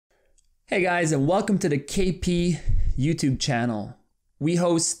Hey guys, and welcome to the KP YouTube channel. We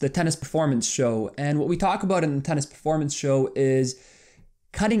host the Tennis Performance Show, and what we talk about in the Tennis Performance Show is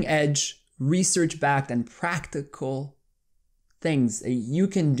cutting edge, research-backed, and practical things that you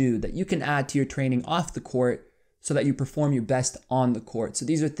can do, that you can add to your training off the court so that you perform your best on the court. So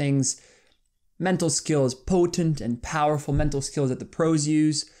these are things, mental skills, potent and powerful mental skills that the pros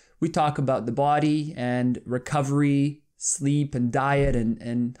use. We talk about the body and recovery, sleep and diet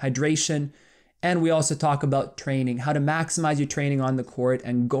and hydration. And we also talk about training, how to maximize your training on the court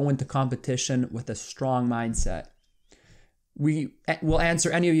and go into competition with a strong mindset. We will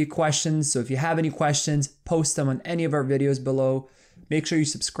answer any of your questions. So if you have any questions, post them on any of our videos below. Make sure you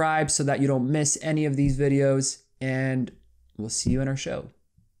subscribe so that you don't miss any of these videos, and we'll see you in our show.